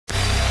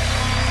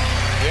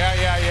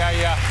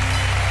ya.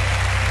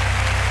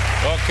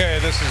 Okay,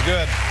 this is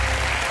good.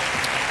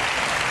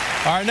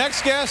 Our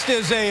next guest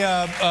is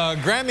a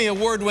Grammy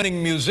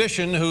Award-winning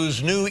musician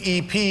whose new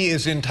EP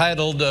is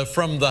entitled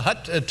From the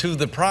Hut to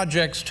the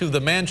Projects to the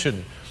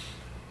Mansion.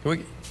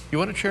 You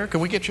want a chair? Can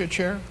we get you a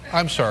chair?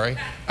 I'm sorry.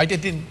 It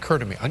didn't occur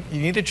to me.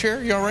 You need a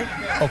chair? You all right?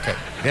 Okay.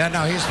 Yeah,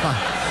 no, he's fine.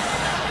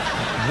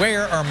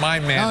 Where are my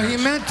manners? No, he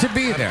meant to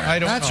be there.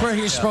 That's where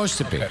he's supposed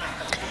to be.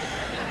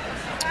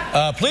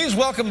 Okay. Please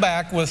welcome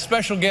back with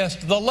special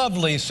guest, the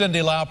lovely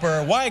Cyndi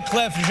Lauper,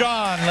 Wyclef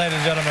Jean, ladies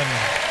and gentlemen.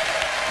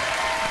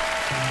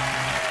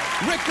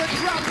 Ricker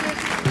dropping.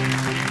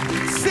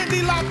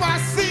 Cyndi Lauper, I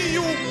see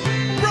you.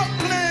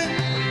 Brooklyn.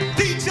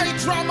 DJ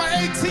Drama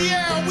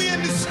ATL. We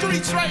in the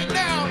streets right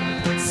now.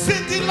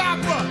 Cyndi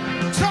Lauper,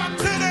 talk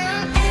to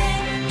them.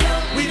 Hey,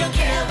 yo, we don't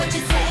care what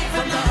you say.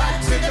 From the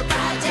hut to the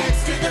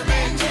projects to the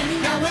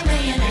mansion. Now we're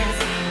millionaires.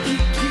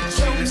 Get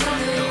your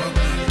money.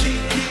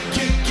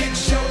 Get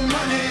your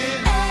money.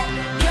 Hey,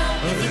 yo,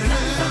 if you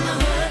come from the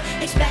hood,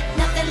 expect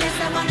nothing less.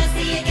 I wanna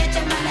see you get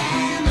your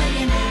money.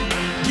 Millionaire.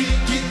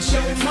 Get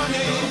your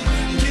money.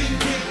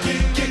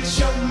 Get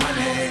your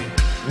money.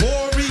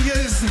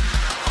 Warriors.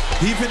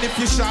 Even if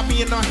you shot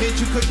me in our head,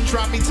 you couldn't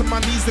drop me to my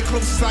knees. The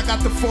closest I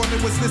got to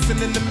falling was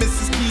listening to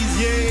Mrs. Keys,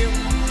 yeah.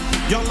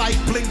 Y'all like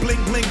bling,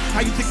 bling, bling.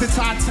 How you think the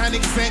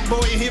Titanic sank? Boy,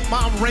 it hit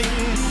my ring.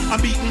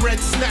 I'm eating red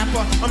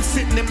snapper. I'm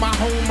sitting in my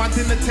home. My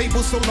dinner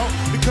table so long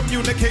to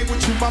communicate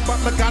with you. My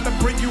butler gotta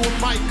bring you a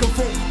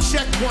microphone.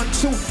 Check 1,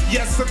 2.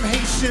 Yes, I'm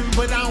Haitian,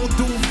 but I don't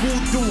do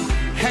voodoo.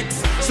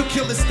 Hex, so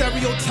kill the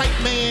stereotype,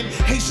 man.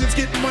 Haitians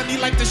get money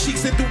like the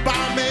sheiks in Dubai,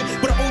 man.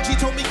 But the OG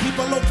told me keep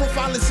a low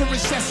profile, it's a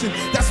recession.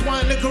 That's why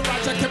in the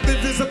garage I kept the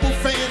visible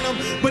phantom.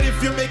 But if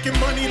you're making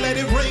money, let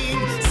it rain.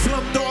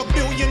 Slumdog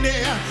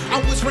Millionaire. I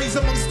was raised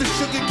amongst the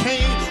sugar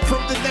cane.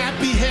 From the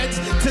nappy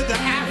heads to the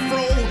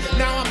afro.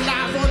 Now I'm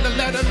live on the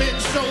Letterman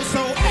show.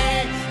 So,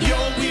 hey, yo,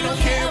 we don't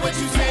care what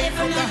you say.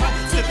 From the hut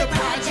to the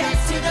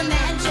projects to the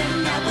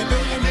mansion. Now we're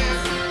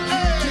millionaires.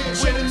 Hey,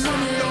 with a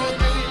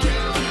Slumdog.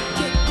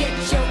 Get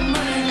your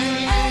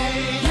money.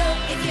 Hey, yo,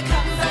 if you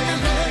come from the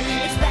hood,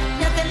 expect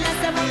nothing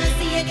less. I wanna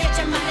see you get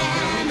your money.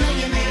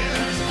 Millionaire.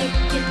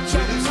 Get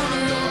your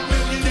money.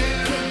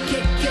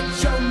 Get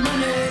your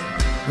money.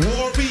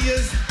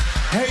 Warriors.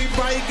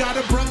 Everybody got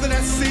a brother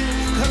that sing,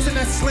 cousin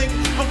that sling,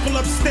 uncle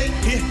upstate,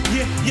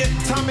 yeah,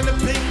 Tom in the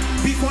pink,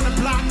 beef on the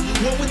block,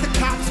 war with the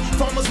cops,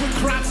 farmers with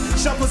crops,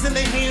 shovels in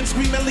their hands,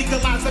 screaming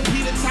legalize the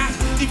Peter Tops,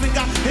 even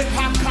got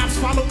hip-hop cops,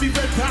 follow me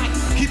red dot,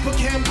 keep a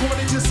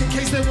camcorder just in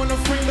case they want a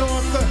friend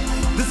off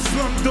the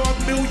Slumdog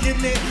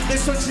Millionaire, they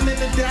searching in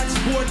the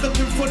dashboard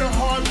looking for the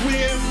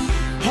hardware.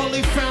 All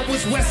they found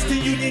was Western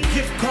Union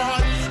gift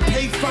card.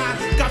 Pay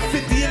 5, got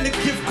 50 in the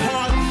gift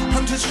card.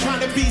 I'm just trying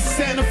to be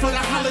Santa for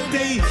the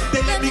holiday.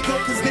 They let me go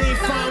cause they ain't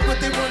find what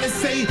they wanna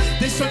say.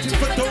 They searching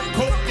for dope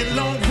coke and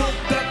long rope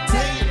duct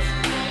tape.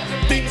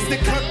 Things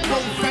that cut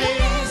roll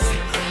fast.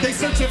 They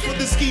searching for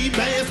the ski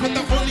masks, but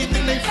the only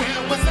thing they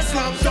found was the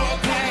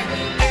Slumdog flag.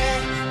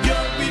 Hey, yo,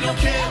 we don't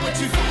care what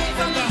you say.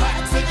 From the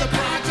hut to the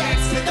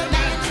projects to the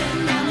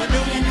mansion. Now we're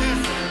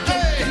millionaires.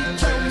 Hey,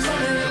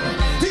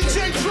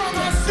 DJ Drama,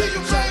 I see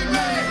you,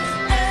 baby.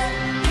 Hey,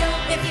 yo,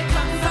 if you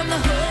come from the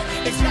hood,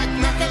 expect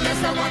nothing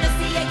less. I wanna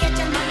see you get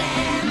your money.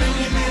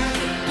 Millionaire.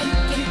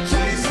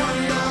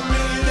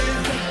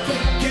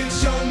 Get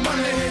your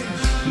money.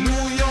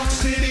 New York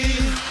City.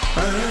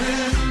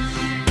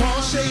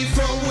 Paul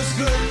Schaefer was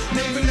good.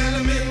 David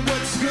Letterman,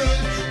 what's good?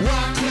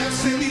 Wyclef,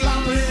 Cyndi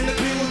Lauper in the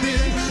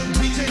building.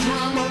 DJ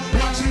Drama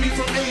watching me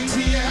from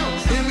ATL.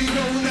 Here we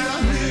go now.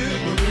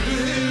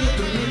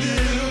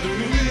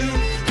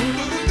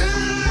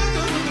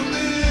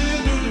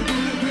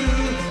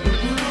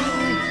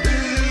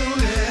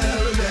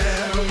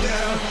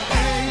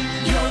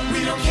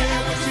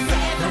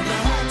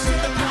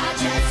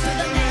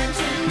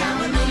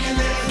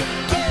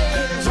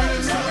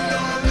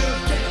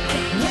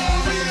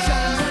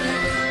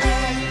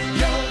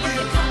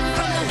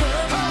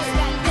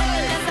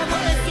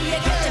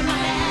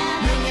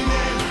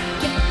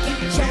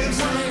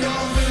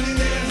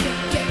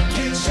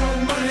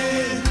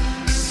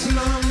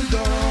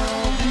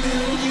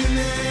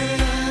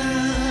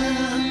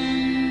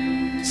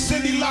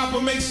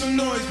 Make some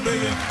noise,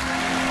 baby.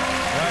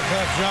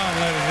 Wyclef Jean,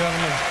 ladies and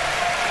gentlemen.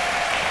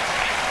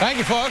 Thank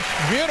you, folks.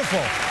 Beautiful.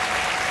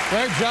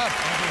 Great job.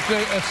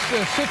 It's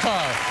a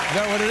sitar. Is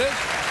that what it is?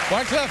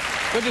 Wyclef,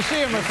 good to see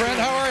you, my friend.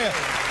 How are you?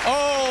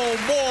 Oh,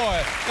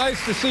 boy.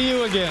 Nice to see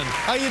you again.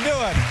 How you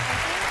doing?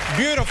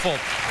 Beautiful.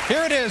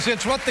 Here it is.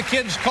 It's what the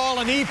kids call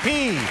an EP.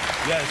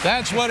 Yes.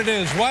 That's what it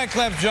is.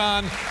 Wyclef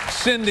Jean,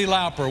 Cyndi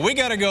Lauper. We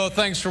got to go.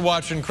 Thanks for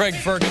watching. Craig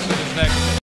Ferguson is next.